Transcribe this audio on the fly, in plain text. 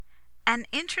An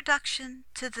Introduction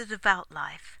to the Devout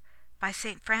Life by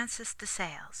St. Francis de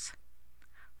Sales.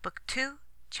 Book 2,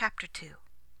 Chapter 2.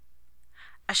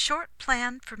 A Short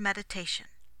Plan for Meditation.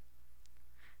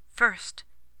 First,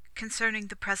 concerning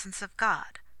the presence of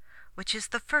God, which is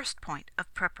the first point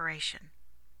of preparation.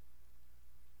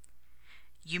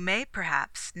 You may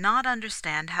perhaps not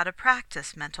understand how to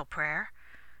practice mental prayer,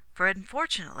 for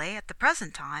unfortunately at the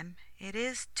present time it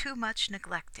is too much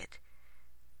neglected.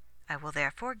 I will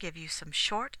therefore give you some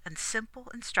short and simple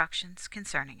instructions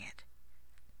concerning it.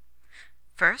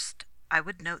 First, I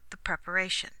would note the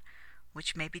preparation,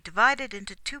 which may be divided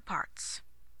into two parts: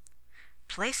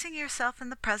 placing yourself in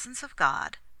the presence of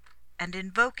God and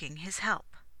invoking His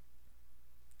help.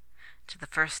 To the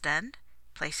first end,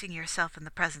 placing yourself in the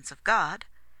presence of God,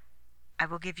 I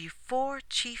will give you 4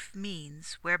 chief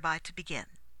means whereby to begin.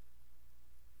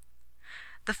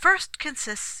 The first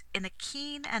consists in a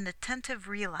keen and attentive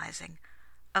realizing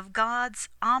of God's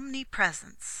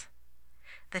omnipresence,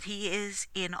 that He is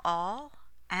in all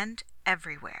and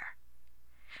everywhere,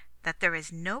 that there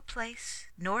is no place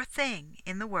nor thing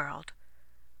in the world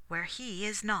where He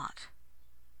is not,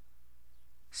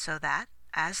 so that,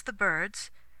 as the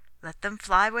birds, let them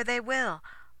fly where they will,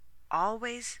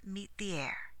 always meet the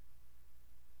air.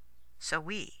 So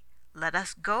we, let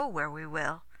us go where we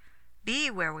will, be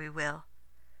where we will,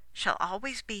 shall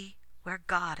always be where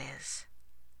God is.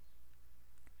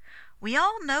 We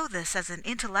all know this as an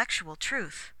intellectual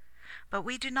truth, but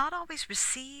we do not always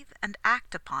receive and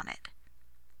act upon it.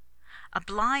 A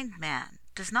blind man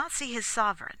does not see his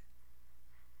sovereign,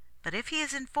 but if he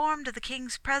is informed of the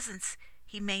king's presence,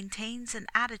 he maintains an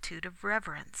attitude of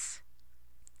reverence.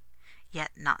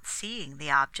 Yet, not seeing the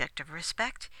object of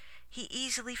respect, he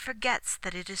easily forgets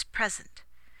that it is present,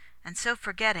 and so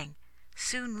forgetting,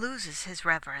 soon loses his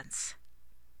reverence.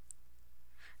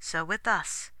 So with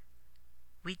us,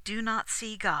 we do not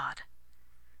see God,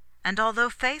 and although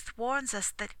faith warns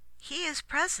us that He is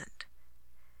present,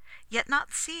 yet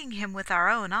not seeing Him with our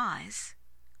own eyes,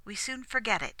 we soon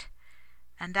forget it,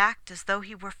 and act as though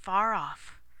He were far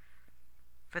off.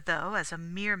 For though, as a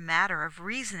mere matter of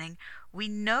reasoning, we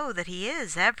know that He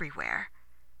is everywhere,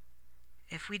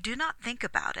 if we do not think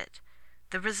about it,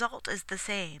 the result is the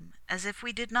same as if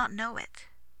we did not know it.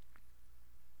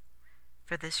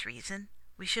 For this reason,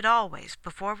 we should always,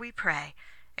 before we pray,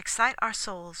 excite our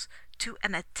souls to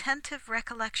an attentive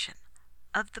recollection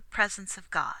of the presence of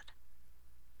God.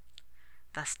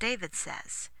 Thus David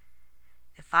says,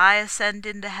 "If I ascend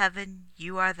into heaven,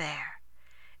 you are there.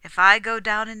 If I go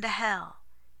down into hell,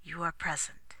 you are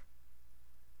present."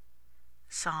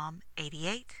 Psalm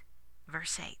 88,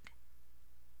 verse 8.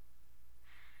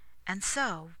 And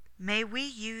so may we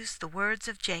use the words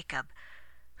of Jacob,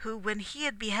 who, when he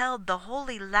had beheld the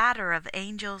holy ladder of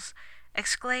angels,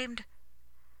 exclaimed,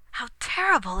 "How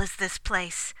terrible is this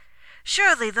place!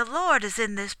 Surely the Lord is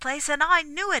in this place, and I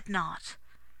knew it not."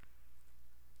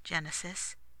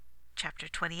 Genesis chapter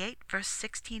 28, verse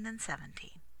 16 and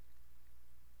 17.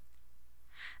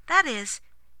 That is,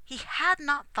 he had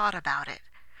not thought about it,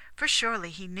 for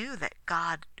surely he knew that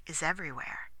God is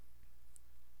everywhere.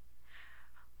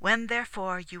 When,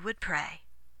 therefore, you would pray,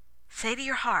 say to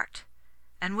your heart,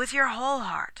 and with your whole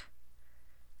heart,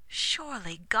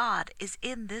 "Surely God is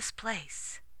in this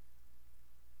place."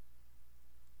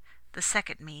 The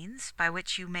second means by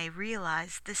which you may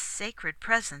realize this sacred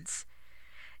presence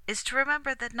is to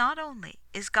remember that not only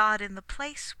is God in the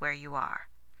place where you are,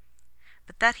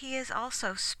 but that He is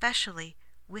also specially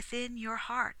within your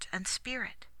heart and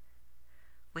spirit,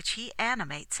 which He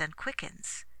animates and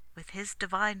quickens with His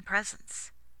divine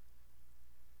presence.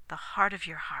 The heart of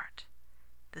your heart,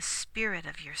 the spirit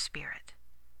of your spirit.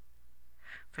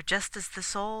 For just as the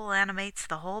soul animates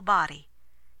the whole body,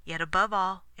 yet above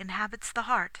all inhabits the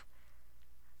heart,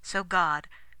 so God,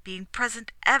 being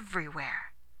present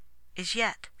everywhere, is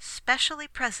yet specially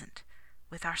present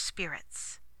with our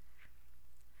spirits.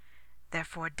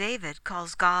 Therefore David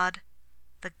calls God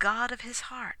the God of his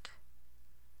heart.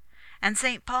 And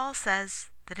St. Paul says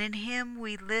that in Him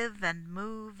we live and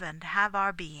move and have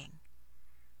our being.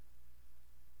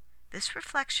 This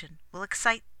reflection will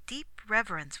excite deep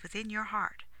reverence within your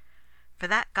heart for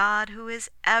that God who is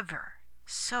ever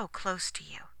so close to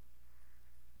you.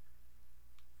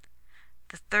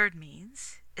 The third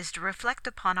means is to reflect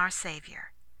upon our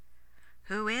Savior,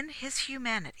 who in His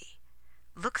humanity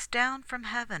looks down from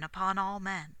heaven upon all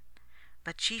men,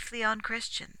 but chiefly on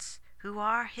Christians who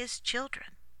are His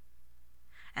children,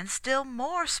 and still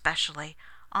more specially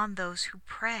on those who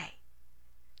pray,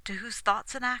 to whose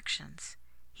thoughts and actions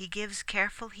He gives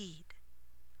careful heed.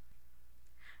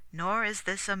 Nor is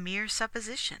this a mere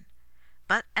supposition,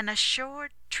 but an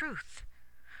assured truth.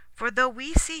 For though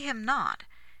we see him not,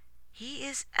 he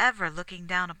is ever looking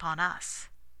down upon us.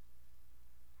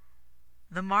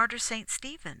 The martyr St.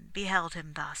 Stephen beheld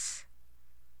him thus,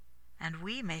 and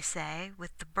we may say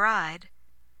with the bride,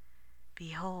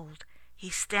 "Behold, he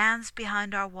stands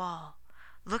behind our wall,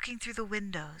 looking through the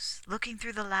windows, looking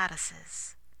through the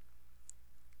lattices."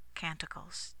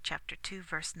 Canticles chapter 2,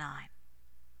 verse 9.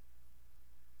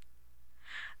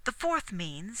 The fourth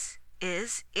means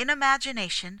is, in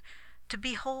imagination, to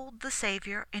behold the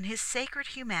Saviour in his sacred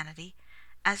humanity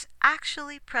as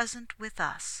actually present with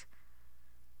us,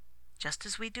 just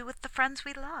as we do with the friends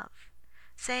we love,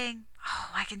 saying,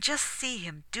 "Oh, I can just see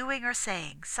him doing or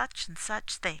saying such and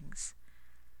such things."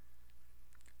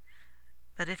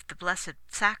 But if the Blessed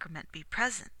Sacrament be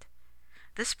present,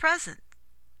 this presence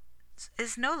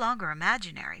is no longer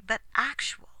imaginary, but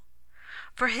actual.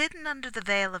 For hidden under the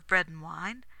veil of bread and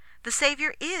wine, the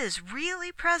Saviour is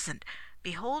really present,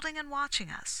 beholding and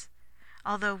watching us,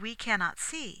 although we cannot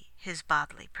see his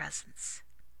bodily presence.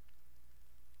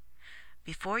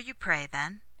 Before you pray,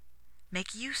 then,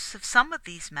 make use of some of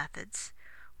these methods,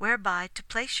 whereby to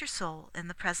place your soul in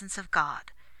the presence of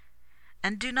God,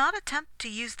 and do not attempt to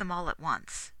use them all at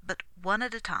once, but one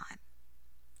at a time.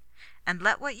 And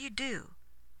let what you do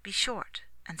be short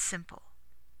and simple.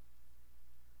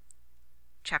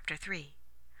 Chapter 3.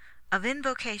 Of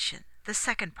Invocation, the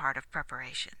second part of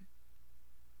preparation.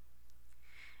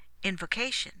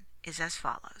 Invocation is as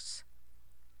follows.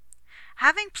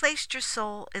 Having placed your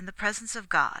soul in the presence of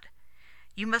God,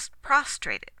 you must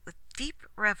prostrate it with deep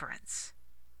reverence,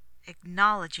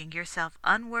 acknowledging yourself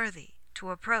unworthy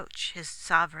to approach his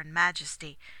sovereign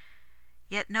majesty,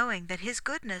 yet knowing that his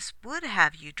goodness would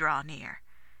have you draw near,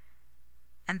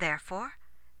 and therefore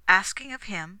asking of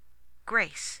him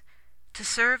grace to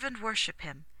serve and worship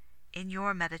him in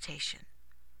your meditation.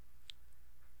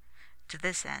 To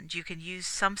this end you can use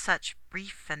some such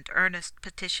brief and earnest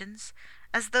petitions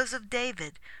as those of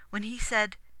David when he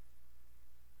said,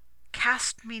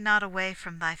 "Cast me not away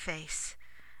from thy face,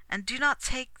 and do not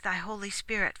take thy Holy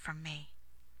Spirit from me."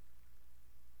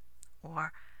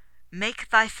 Or, "Make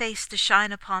thy face to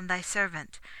shine upon thy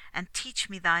servant, and teach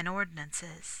me thine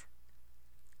ordinances."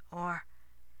 Or,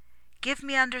 "Give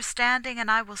me understanding, and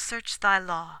I will search thy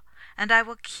law, and I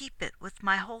will keep it with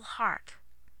my whole heart."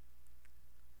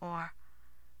 Or,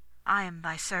 "I am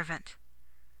thy servant.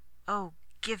 O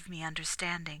give me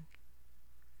understanding."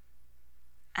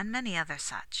 And many other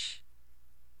such.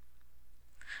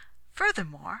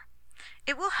 Furthermore,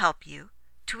 it will help you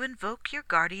to invoke your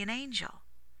guardian angel,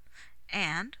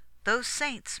 and those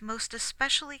saints most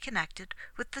especially connected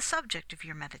with the subject of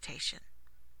your meditation.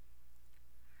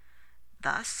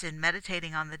 Thus, in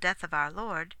meditating on the death of our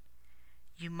Lord,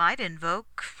 you might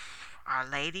invoke Our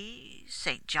Lady,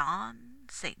 St. John,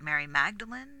 St. Mary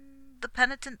Magdalene, the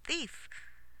penitent thief,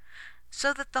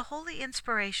 so that the holy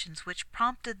inspirations which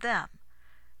prompted them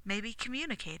may be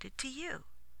communicated to you.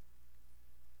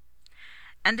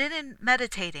 And in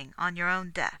meditating on your own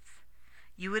death,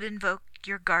 you would invoke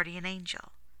your guardian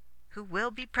angel, who will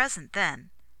be present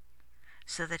then,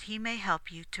 so that he may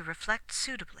help you to reflect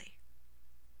suitably.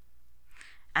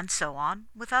 And so on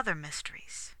with other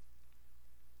mysteries.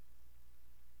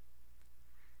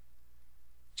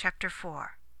 Chapter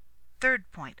 4.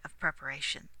 Third point of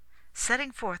preparation,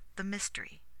 setting forth the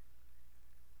mystery.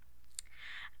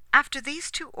 After these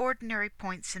two ordinary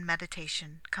points in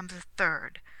meditation comes a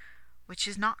third, which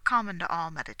is not common to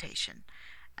all meditation,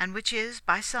 and which is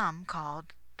by some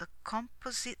called the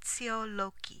compositio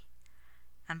loci,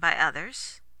 and by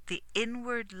others the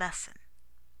inward lesson.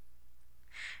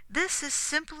 This is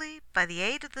simply, by the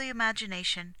aid of the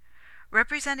imagination,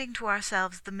 representing to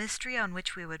ourselves the mystery on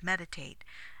which we would meditate,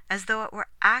 as though it were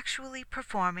actually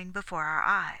performing before our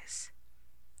eyes.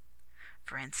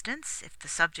 For instance, if the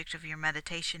subject of your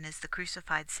meditation is the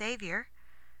crucified Saviour,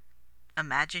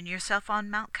 imagine yourself on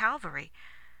Mount Calvary,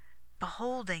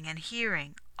 beholding and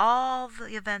hearing all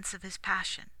the events of his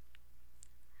passion,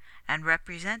 and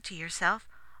represent to yourself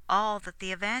all that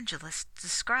the evangelists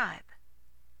describe.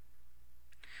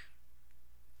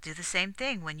 Do the same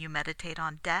thing when you meditate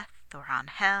on death or on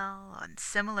hell, on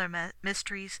similar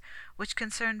mysteries which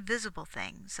concern visible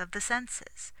things of the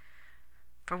senses.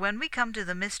 For when we come to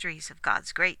the mysteries of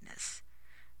God's greatness,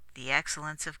 the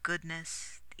excellence of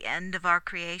goodness, the end of our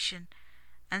creation,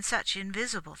 and such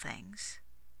invisible things,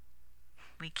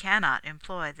 we cannot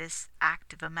employ this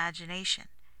active imagination.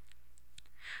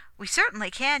 We certainly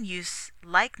can use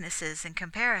likenesses and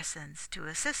comparisons to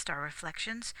assist our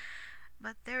reflections,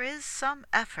 but there is some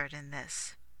effort in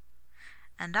this,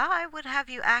 and I would have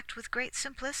you act with great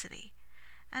simplicity,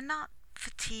 and not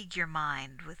fatigue your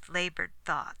mind with labored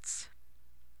thoughts.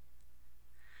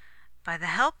 By the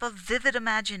help of vivid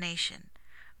imagination,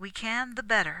 we can the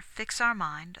better fix our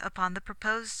mind upon the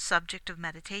proposed subject of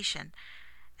meditation,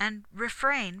 and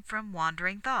refrain from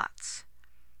wandering thoughts.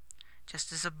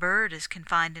 Just as a bird is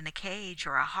confined in a cage,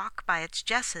 or a hawk by its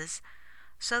jesses,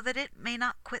 so that it may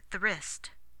not quit the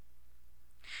wrist.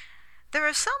 There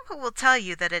are some who will tell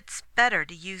you that it's better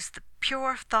to use the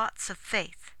pure thoughts of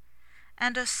faith,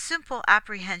 and a simple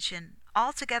apprehension,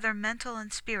 altogether mental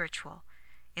and spiritual,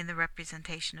 in the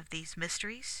representation of these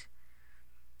mysteries.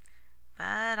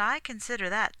 But I consider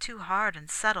that too hard and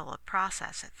subtle a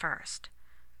process at first.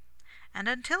 And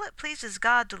until it pleases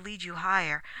God to lead you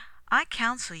higher, I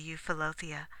counsel you,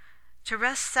 Philothea, to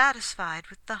rest satisfied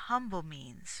with the humble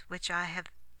means which I have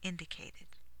indicated.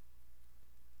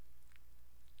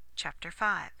 Chapter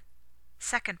 5.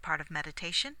 Second part of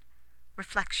meditation,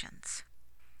 reflections.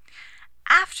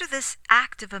 After this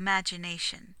act of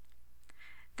imagination,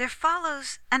 there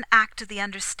follows an act of the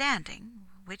understanding,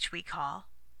 which we call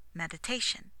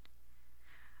meditation,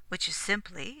 which is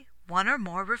simply one or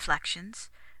more reflections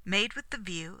made with the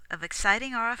view of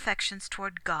exciting our affections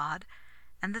toward God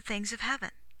and the things of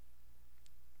heaven.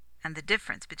 And the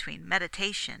difference between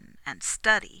meditation and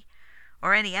study,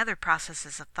 or any other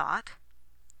processes of thought,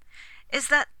 is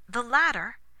that the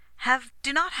latter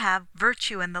do not have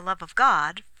virtue and the love of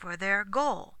God for their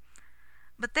goal,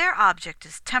 but their object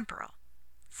is temporal,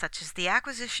 such as the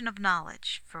acquisition of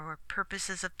knowledge for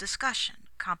purposes of discussion,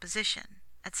 composition,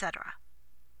 etc.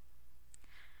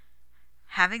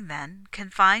 Having then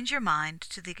confined your mind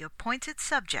to the appointed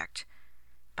subject,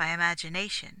 by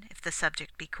imagination if the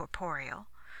subject be corporeal,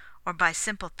 or by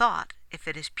simple thought if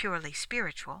it is purely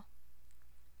spiritual,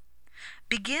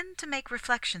 begin to make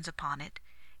reflections upon it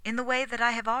in the way that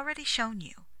I have already shown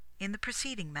you in the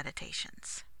preceding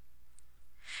meditations.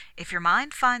 If your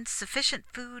mind finds sufficient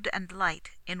food and light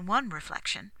in one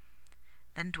reflection,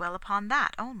 then dwell upon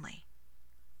that only,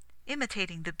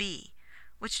 imitating the bee,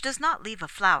 which does not leave a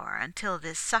flower until it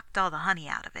has sucked all the honey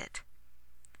out of it.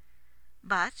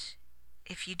 But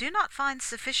if you do not find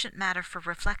sufficient matter for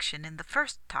reflection in the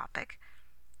first topic,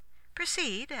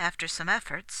 proceed, after some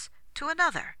efforts, to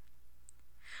another,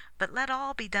 but let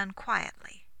all be done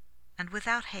quietly and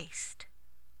without haste.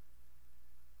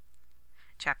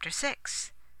 Chapter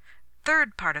 6.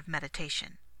 Third part of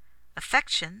meditation,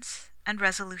 affections and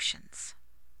resolutions.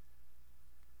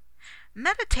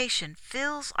 Meditation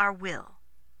fills our will,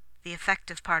 the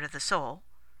affective part of the soul,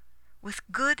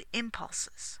 with good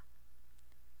impulses,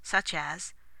 such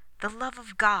as the love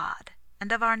of God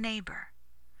and of our neighbor,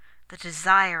 the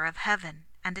desire of heaven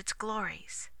and its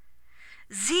glories,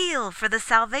 zeal for the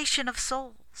salvation of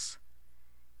souls,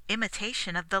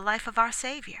 imitation of the life of our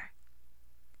Savior,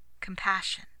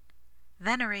 compassion,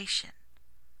 veneration,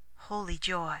 holy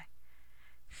joy,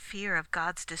 fear of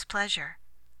God's displeasure,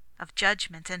 of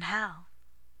judgment and hell,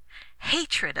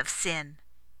 hatred of sin,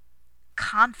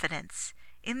 confidence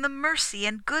in the mercy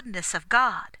and goodness of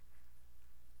God,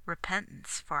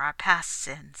 repentance for our past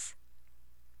sins.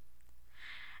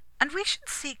 And we should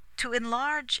seek to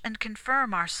enlarge and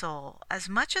confirm our soul as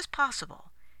much as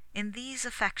possible in these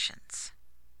affections.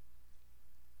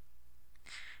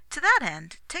 To that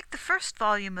end, take the first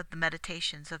volume of the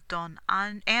Meditations of Don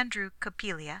Andrew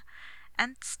Copilia,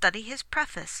 and study his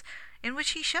preface, in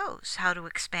which he shows how to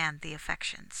expand the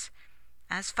affections,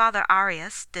 as Father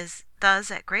Arias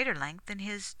does at greater length in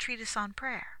his Treatise on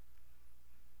Prayer.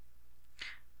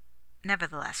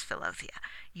 Nevertheless, Philothea,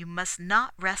 you must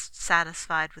not rest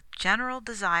satisfied with general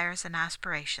desires and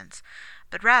aspirations,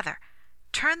 but rather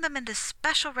turn them into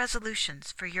special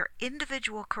resolutions for your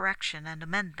individual correction and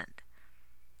amendment.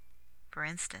 For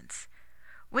instance,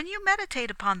 when you meditate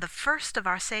upon the first of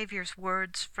our Saviour's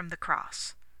words from the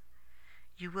cross,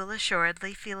 you will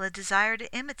assuredly feel a desire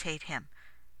to imitate him,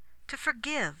 to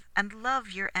forgive and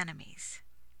love your enemies.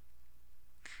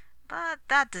 But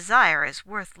that desire is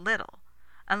worth little,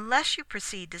 unless you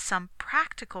proceed to some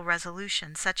practical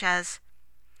resolution, such as,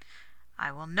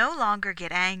 I will no longer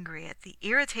get angry at the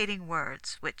irritating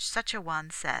words which such a one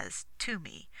says to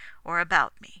me or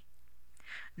about me,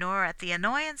 nor at the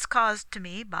annoyance caused to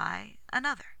me by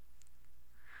another.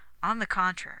 On the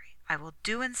contrary, I will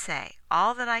do and say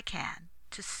all that I can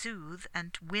to soothe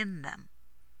and to win them,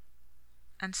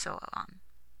 and so on.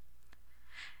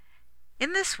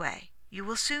 In this way you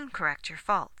will soon correct your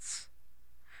faults,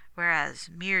 whereas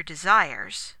mere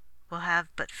desires will have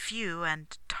but few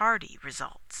and tardy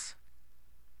results.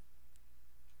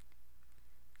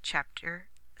 Chapter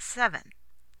 7.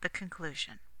 The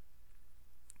Conclusion.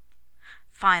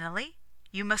 Finally,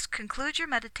 you must conclude your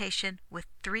meditation with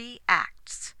 3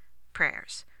 acts,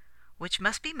 prayers, which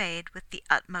must be made with the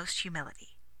utmost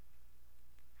humility.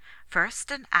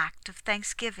 First, an act of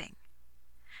thanksgiving,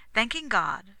 thanking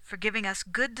God for giving us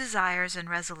good desires and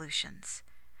resolutions,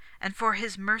 and for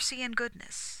his mercy and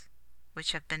goodness,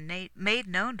 which have been made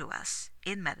known to us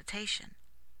in meditation.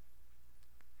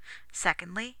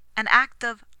 Secondly, an act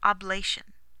of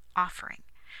oblation, offering,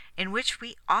 in which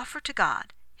we offer to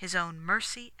God his own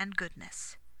mercy and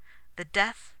goodness, the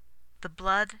death, the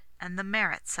blood, and the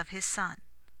merits of his Son,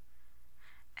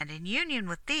 and in union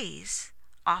with these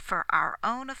offer our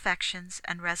own affections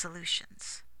and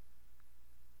resolutions.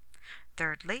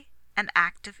 Thirdly, an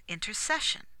act of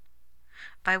intercession,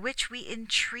 by which we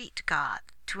entreat God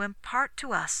to impart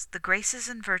to us the graces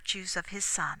and virtues of his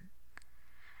Son,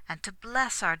 and to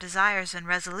bless our desires and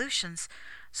resolutions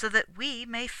so that we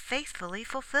may faithfully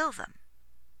fulfill them.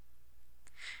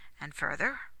 And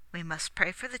further, we must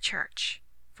pray for the Church,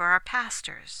 for our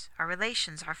pastors, our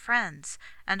relations, our friends,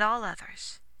 and all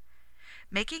others,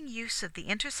 making use of the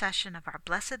intercession of our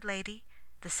Blessed Lady,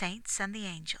 the saints, and the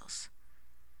angels,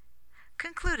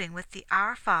 concluding with the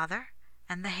Our Father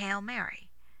and the Hail Mary,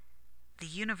 the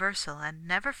universal and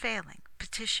never-failing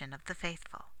petition of the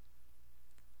faithful.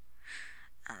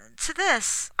 To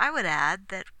this I would add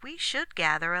that we should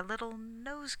gather a little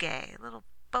nosegay, a little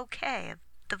bouquet of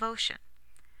devotion.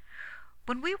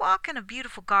 When we walk in a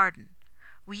beautiful garden,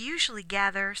 we usually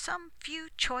gather some few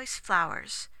choice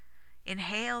flowers,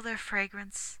 inhale their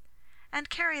fragrance, and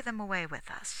carry them away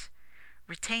with us,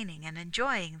 retaining and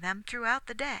enjoying them throughout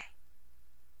the day.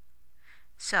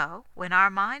 So, when our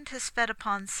mind has fed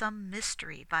upon some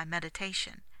mystery by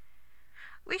meditation,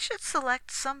 we should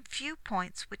select some few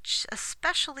points which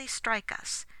especially strike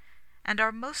us and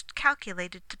are most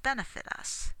calculated to benefit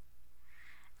us,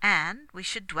 and we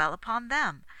should dwell upon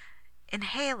them,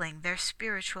 inhaling their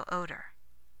spiritual odor.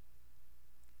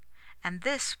 And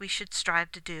this we should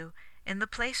strive to do in the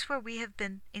place where we have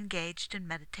been engaged in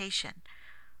meditation,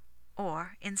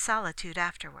 or in solitude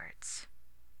afterwards.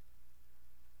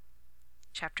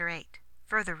 Chapter 8.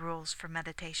 Further Rules for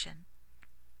Meditation.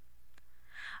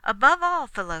 Above all,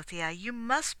 Philothea, you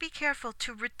must be careful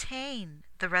to retain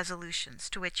the resolutions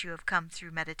to which you have come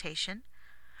through meditation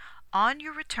on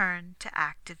your return to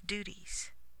active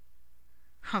duties.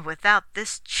 Without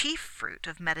this chief fruit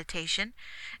of meditation,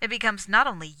 it becomes not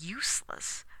only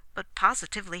useless, but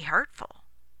positively hurtful.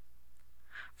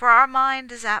 For our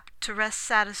mind is apt to rest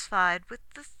satisfied with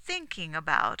the thinking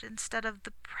about instead of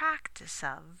the practice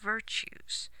of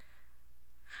virtues,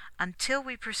 until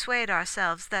we persuade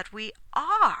ourselves that we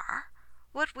are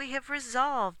what we have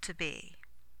resolved to be.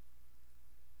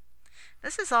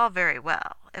 This is all very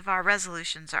well if our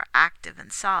resolutions are active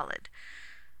and solid,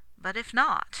 but if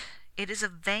not, it is a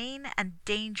vain and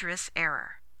dangerous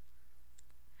error.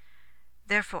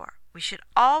 Therefore, we should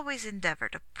always endeavor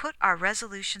to put our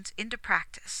resolutions into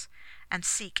practice, and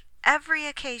seek every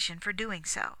occasion for doing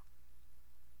so.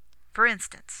 For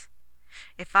instance,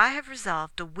 if I have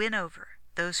resolved to win over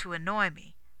those who annoy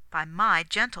me by my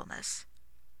gentleness,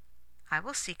 I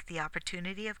will seek the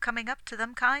opportunity of coming up to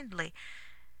them kindly,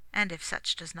 and if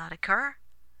such does not occur,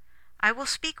 I will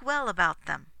speak well about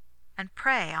them and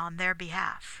pray on their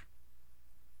behalf.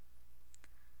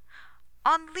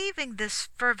 On leaving this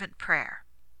fervent prayer,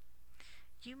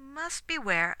 you must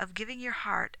beware of giving your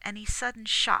heart any sudden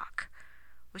shock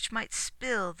which might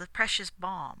spill the precious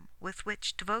balm with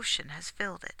which devotion has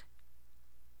filled it.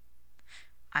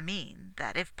 I mean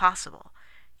that, if possible,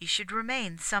 you should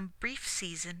remain some brief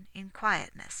season in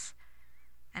quietness,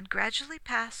 and gradually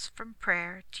pass from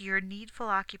prayer to your needful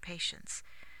occupations,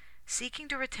 seeking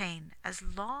to retain as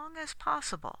long as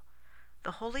possible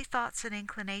the holy thoughts and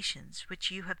inclinations which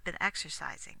you have been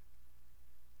exercising.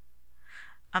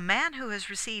 A man who has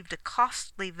received a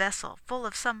costly vessel full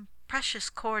of some precious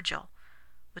cordial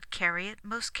would carry it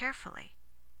most carefully.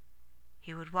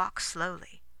 He would walk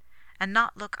slowly, and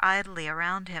not look idly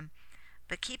around him,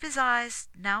 but keep his eyes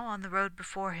now on the road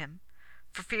before him,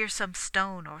 for fear some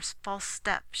stone or false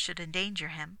step should endanger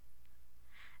him,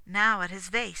 now at his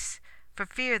vase, for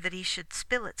fear that he should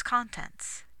spill its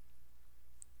contents.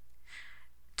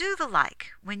 Do the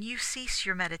like when you cease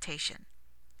your meditation.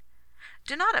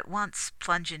 Do not at once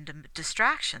plunge into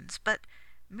distractions, but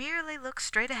merely look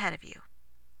straight ahead of you.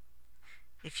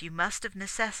 If you must of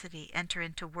necessity enter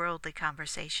into worldly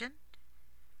conversation,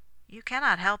 you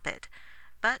cannot help it,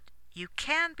 but you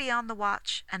can be on the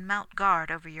watch and mount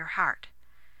guard over your heart,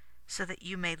 so that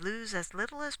you may lose as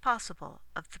little as possible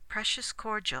of the precious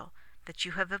cordial that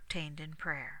you have obtained in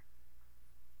prayer.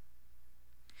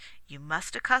 You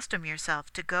must accustom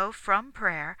yourself to go from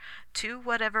prayer to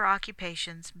whatever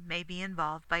occupations may be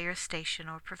involved by your station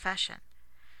or profession,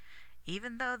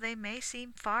 even though they may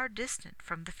seem far distant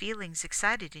from the feelings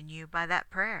excited in you by that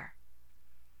prayer.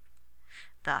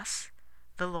 Thus,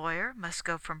 the lawyer must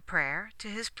go from prayer to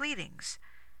his pleadings,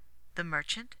 the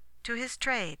merchant to his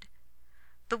trade,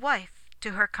 the wife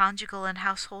to her conjugal and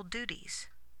household duties,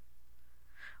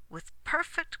 with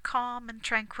perfect calm and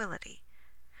tranquillity,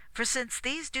 for since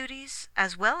these duties,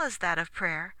 as well as that of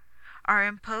prayer, are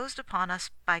imposed upon us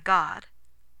by God,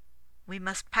 we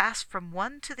must pass from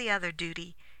one to the other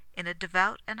duty in a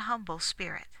devout and humble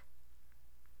spirit.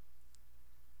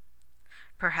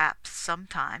 Perhaps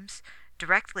sometimes,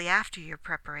 directly after your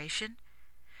preparation,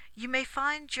 you may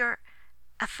find your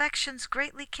affections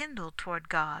greatly kindled toward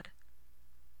God,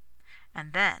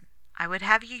 and then I would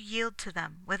have you yield to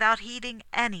them without heeding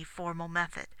any formal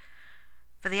method,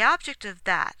 for the object of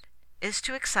that is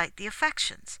to excite the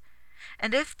affections,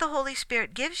 and if the Holy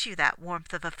Spirit gives you that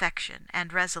warmth of affection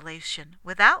and resolution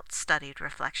without studied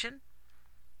reflection,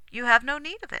 you have no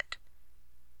need of it.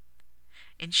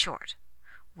 In short,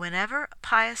 whenever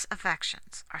pious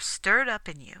affections are stirred up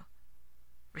in you,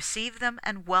 receive them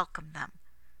and welcome them,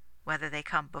 whether they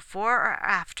come before or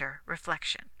after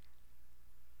reflection.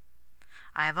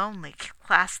 I have only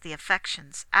classed the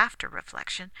affections after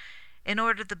reflection in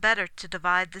order the better to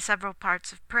divide the several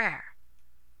parts of prayer.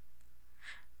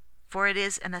 For it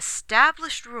is an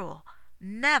established rule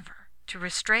never to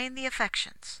restrain the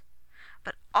affections,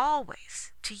 but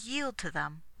always to yield to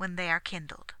them when they are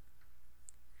kindled.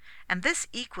 And this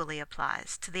equally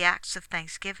applies to the acts of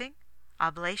thanksgiving,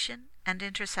 oblation, and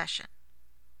intercession,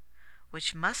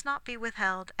 which must not be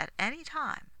withheld at any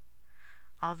time,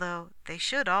 although they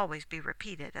should always be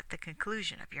repeated at the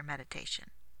conclusion of your meditation.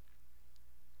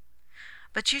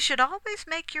 But you should always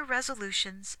make your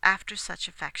resolutions after such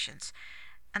affections,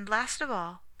 and last of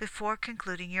all, before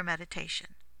concluding your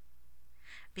meditation,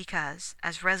 because,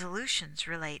 as resolutions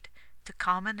relate to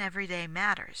common everyday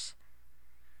matters,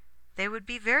 they would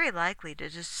be very likely to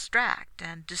distract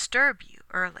and disturb you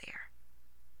earlier.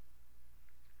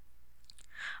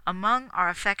 Among our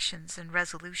affections and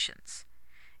resolutions,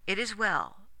 it is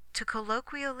well to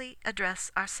colloquially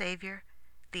address our Saviour,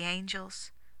 the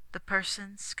angels, the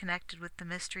persons connected with the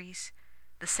mysteries,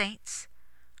 the saints,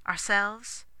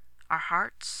 ourselves, our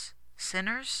hearts,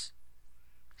 sinners,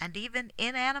 and even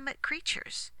inanimate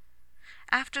creatures,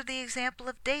 after the example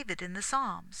of David in the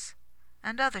Psalms,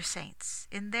 and other saints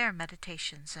in their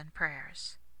meditations and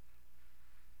prayers.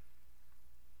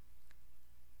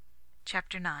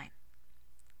 Chapter 9.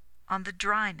 On the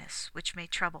dryness which may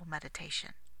trouble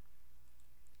meditation.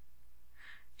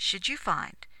 Should you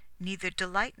find neither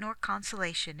delight nor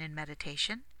consolation in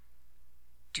meditation,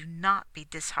 do not be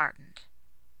disheartened,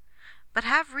 but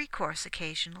have recourse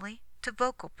occasionally to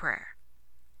vocal prayer.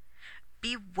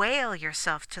 Bewail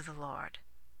yourself to the Lord.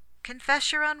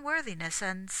 Confess your unworthiness,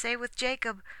 and say with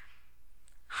Jacob,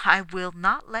 I will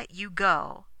not let you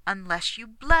go unless you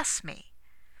bless me.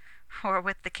 Or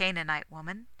with the Canaanite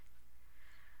woman,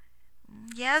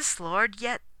 Yes, Lord,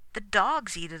 yet the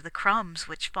dogs eat of the crumbs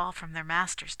which fall from their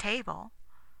master's table.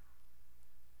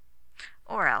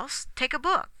 Or else take a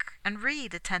book and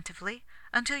read attentively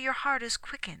until your heart is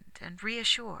quickened and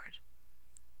reassured.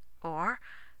 Or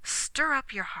stir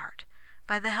up your heart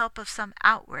by the help of some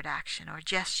outward action or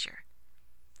gesture.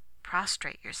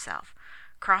 Prostrate yourself,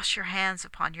 cross your hands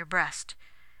upon your breast,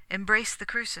 embrace the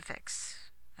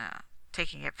crucifix,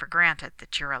 taking it for granted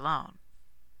that you're alone.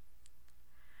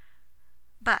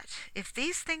 But if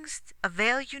these things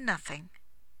avail you nothing,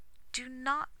 do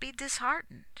not be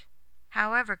disheartened,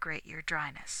 however great your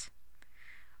dryness.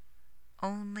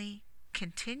 Only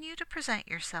continue to present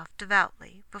yourself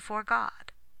devoutly before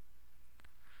God.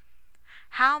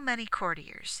 How many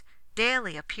courtiers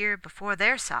daily appear before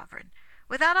their sovereign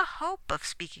without a hope of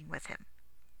speaking with him,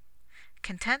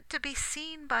 content to be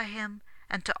seen by him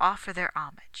and to offer their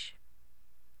homage.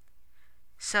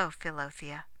 So,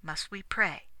 Philothea, must we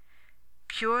pray,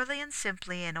 purely and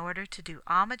simply in order to do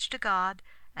homage to God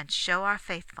and show our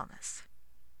faithfulness.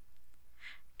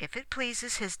 If it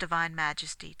pleases His Divine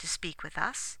Majesty to speak with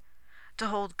us, to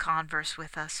hold converse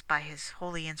with us by His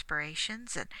holy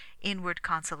inspirations and inward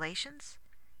consolations,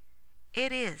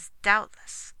 it is,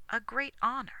 doubtless, a great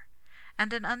honor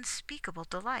and an unspeakable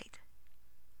delight.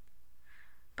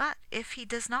 But if He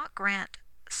does not grant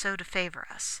so to favor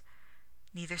us,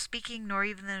 neither speaking nor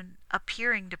even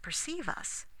appearing to perceive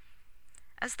us,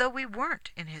 as though we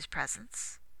weren't in His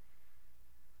presence,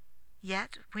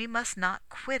 yet we must not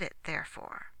quit it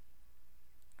therefore.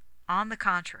 On the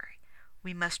contrary,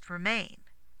 we must remain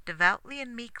devoutly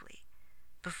and meekly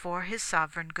before His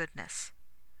sovereign goodness,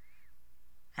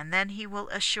 and then He will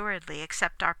assuredly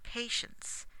accept our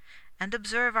patience and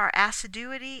observe our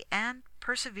assiduity and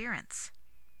perseverance,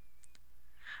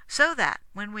 so that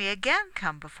when we again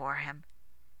come before him,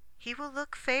 he will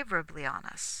look favorably on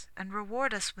us and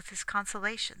reward us with his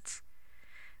consolations,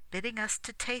 bidding us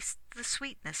to taste the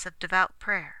sweetness of devout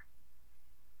prayer.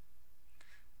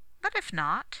 But if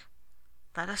not,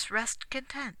 let us rest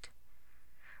content,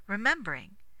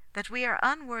 remembering that we are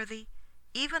unworthy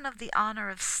even of the honor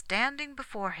of standing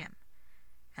before him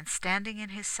and standing in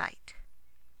his sight.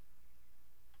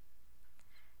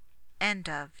 End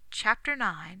of chapter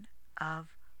 9 of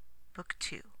Book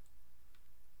 2.